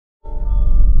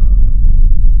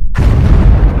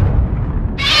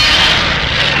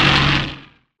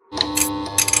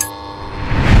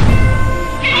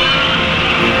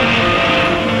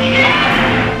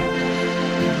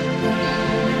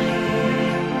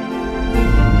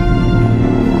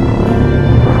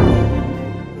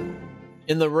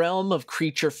In the realm of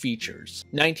creature features,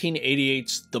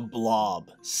 1988's The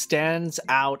Blob stands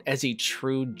out as a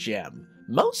true gem.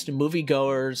 Most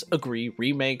moviegoers agree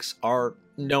remakes are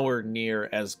nowhere near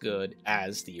as good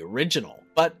as the original,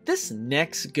 but this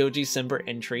next Gojicember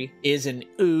entry is an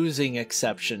oozing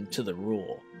exception to the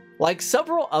rule. Like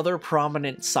several other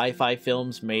prominent sci-fi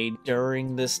films made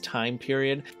during this time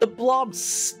period, the Blob's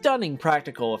stunning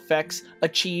practical effects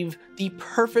achieve the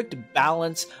perfect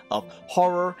balance of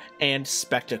horror and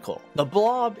spectacle. The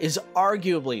Blob is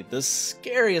arguably the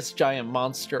scariest giant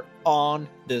monster on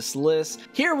this list.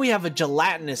 Here we have a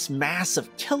gelatinous mass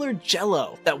of killer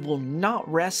jello that will not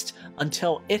rest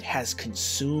until it has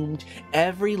consumed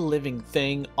every living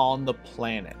thing on the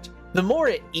planet. The more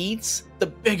it eats, the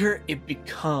bigger it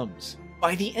becomes.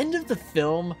 By the end of the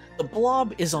film, the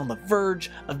Blob is on the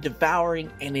verge of devouring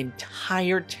an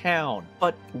entire town.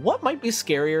 But what might be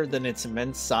scarier than its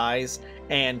immense size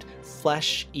and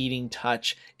flesh-eating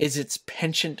touch is its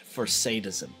penchant for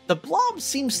sadism. The Blob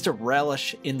seems to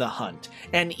relish in the hunt,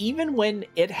 and even when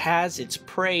it has its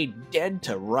prey dead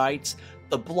to rights,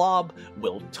 the Blob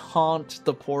will taunt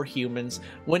the poor humans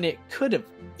when it could have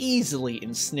easily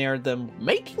ensnared them.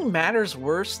 Making matters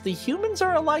worse, the humans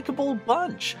are a likable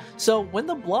bunch, so when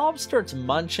the Blob starts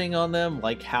munching on them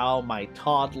like how my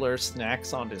toddler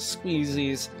snacks on his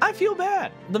squeezies, I feel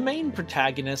bad. The main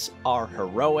protagonists are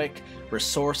heroic,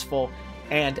 resourceful,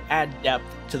 and add depth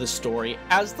to the story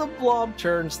as the Blob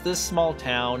turns this small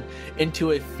town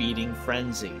into a feeding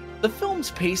frenzy. The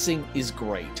film's pacing is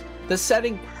great. The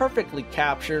setting perfectly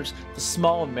captures the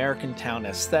small American town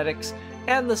aesthetics,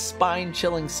 and the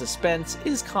spine-chilling suspense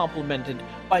is complemented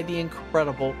by the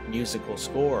incredible musical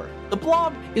score. The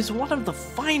Blob is one of the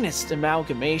finest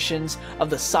amalgamations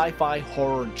of the sci-fi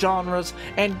horror genres,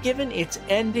 and given its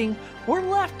ending, we're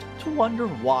left to wonder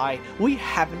why we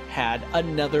haven't had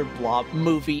another Blob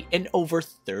movie in over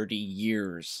 30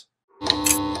 years.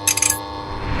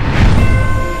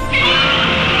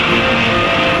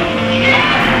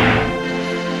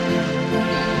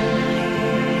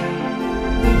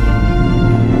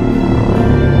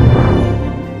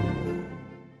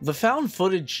 The found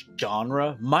footage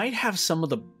genre might have some of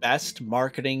the best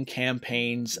marketing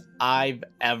campaigns I've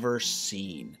ever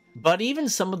seen, but even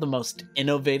some of the most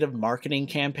innovative marketing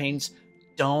campaigns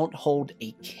don't hold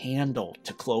a candle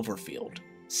to Cloverfield.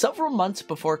 Several months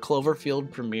before Cloverfield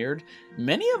premiered,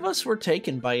 many of us were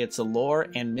taken by its allure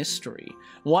and mystery,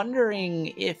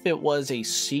 wondering if it was a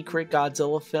secret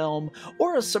Godzilla film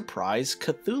or a surprise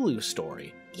Cthulhu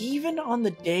story. Even on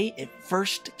the day it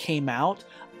first came out,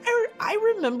 I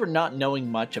remember not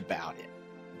knowing much about it.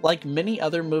 Like many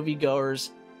other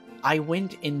moviegoers, I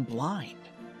went in blind.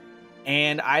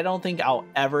 And I don't think I'll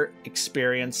ever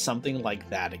experience something like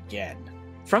that again.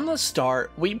 From the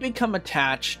start, we become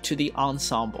attached to the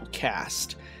ensemble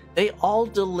cast. They all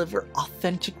deliver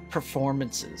authentic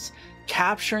performances,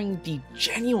 capturing the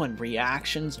genuine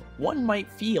reactions one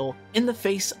might feel in the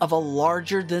face of a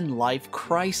larger-than-life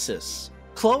crisis.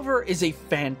 Clover is a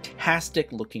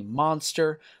fantastic-looking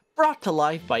monster, brought to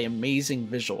life by amazing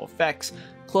visual effects.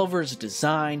 Clover's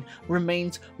design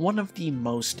remains one of the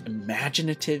most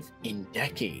imaginative in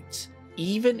decades.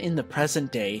 Even in the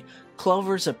present day,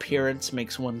 Clover's appearance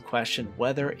makes one question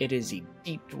whether it is a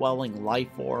deep-dwelling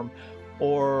life form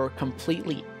or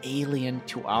completely alien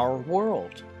to our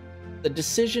world. The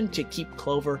decision to keep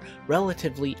Clover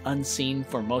relatively unseen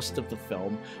for most of the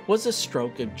film was a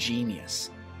stroke of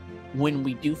genius. When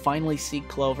we do finally see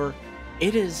Clover,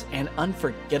 it is an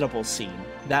unforgettable scene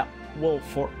that will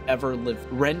forever live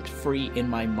rent-free in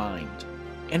my mind.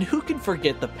 And who can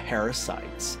forget the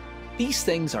parasites? These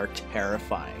things are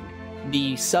terrifying.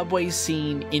 The subway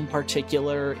scene in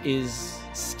particular is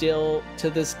still,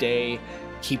 to this day,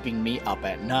 keeping me up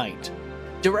at night.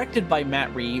 Directed by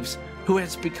Matt Reeves, who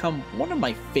has become one of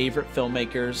my favorite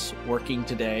filmmakers working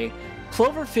today,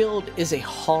 Cloverfield is a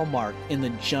hallmark in the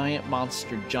giant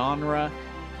monster genre,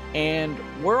 and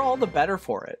we're all the better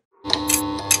for it.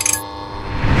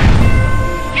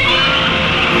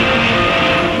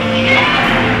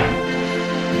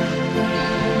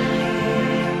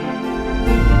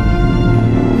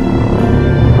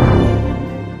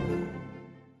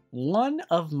 One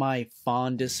of my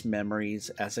fondest memories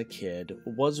as a kid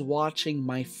was watching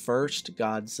my first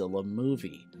Godzilla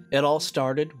movie. It all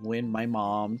started when my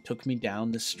mom took me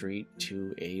down the street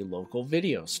to a local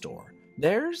video store.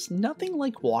 There's nothing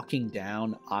like walking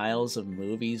down aisles of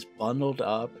movies bundled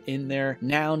up in their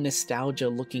now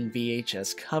nostalgia-looking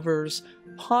VHS covers,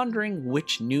 pondering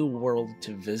which new world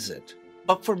to visit.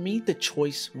 But for me, the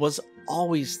choice was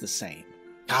always the same.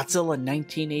 Godzilla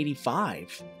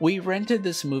 1985. We rented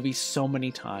this movie so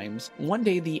many times. One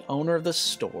day the owner of the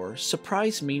store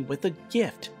surprised me with a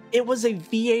gift. It was a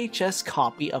VHS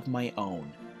copy of my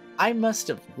own. I must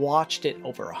have watched it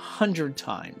over 100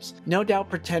 times, no doubt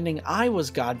pretending I was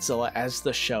Godzilla as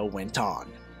the show went on.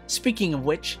 Speaking of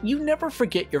which, you never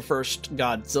forget your first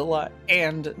Godzilla,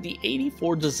 and the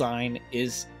 84 design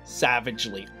is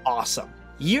savagely awesome.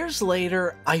 Years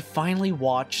later, I finally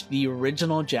watched the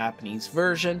original Japanese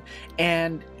version,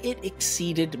 and it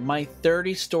exceeded my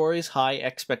 30 stories high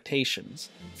expectations.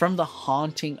 From the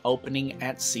haunting opening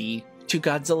at sea, to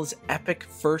Godzilla's epic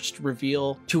first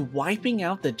reveal, to wiping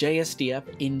out the JSDF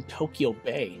in Tokyo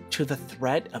Bay, to the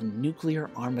threat of nuclear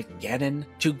Armageddon,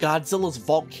 to Godzilla's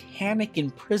volcanic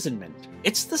imprisonment.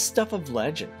 It's the stuff of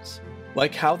legends.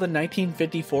 Like how the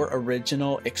 1954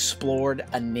 original explored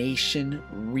a nation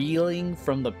reeling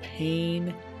from the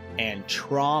pain and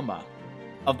trauma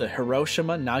of the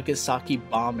Hiroshima-Nagasaki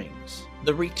bombings.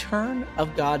 The Return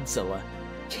of Godzilla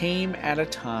came at a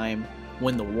time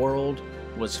when the world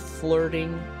was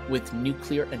flirting with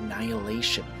nuclear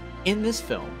annihilation. In this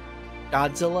film,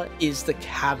 Godzilla is the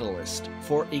catalyst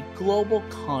for a global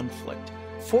conflict,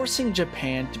 forcing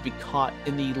Japan to be caught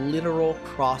in the literal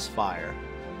crossfire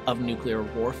of nuclear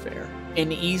warfare.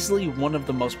 And easily one of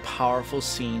the most powerful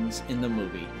scenes in the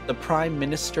movie, the Prime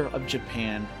Minister of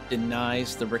Japan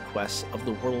denies the requests of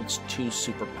the world's two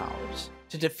superpowers.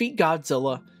 To defeat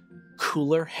Godzilla,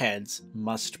 cooler heads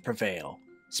must prevail.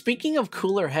 Speaking of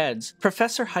cooler heads,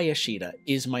 Professor Hayashida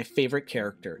is my favorite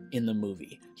character in the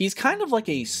movie. He's kind of like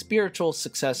a spiritual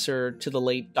successor to the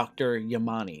late Dr.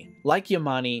 Yamane. Like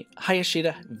Yamane,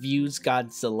 Hayashida views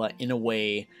Godzilla in a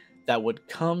way that would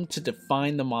come to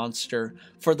define the monster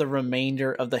for the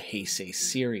remainder of the Heisei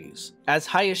series. As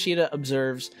Hayashida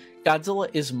observes, Godzilla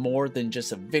is more than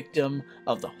just a victim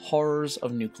of the horrors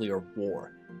of nuclear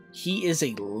war. He is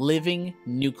a living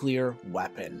nuclear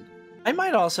weapon. I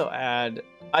might also add,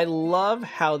 I love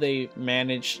how they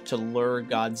managed to lure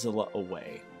Godzilla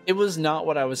away. It was not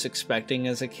what I was expecting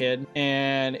as a kid,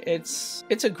 and it's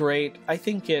a great, I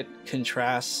think it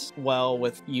contrasts well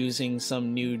with using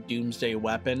some new doomsday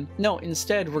weapon. No,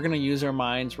 instead we're going to use our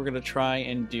minds, we're going to try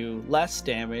and do less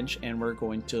damage, and we're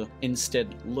going to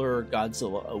instead lure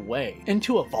Godzilla away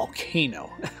into a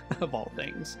volcano, of all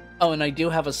things. Oh, and I do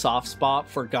have a soft spot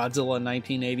for Godzilla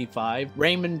 1985.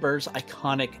 Raymond Burr's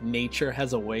iconic "Nature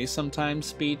Has a Way Sometimes"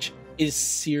 speech is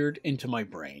seared into my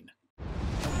brain.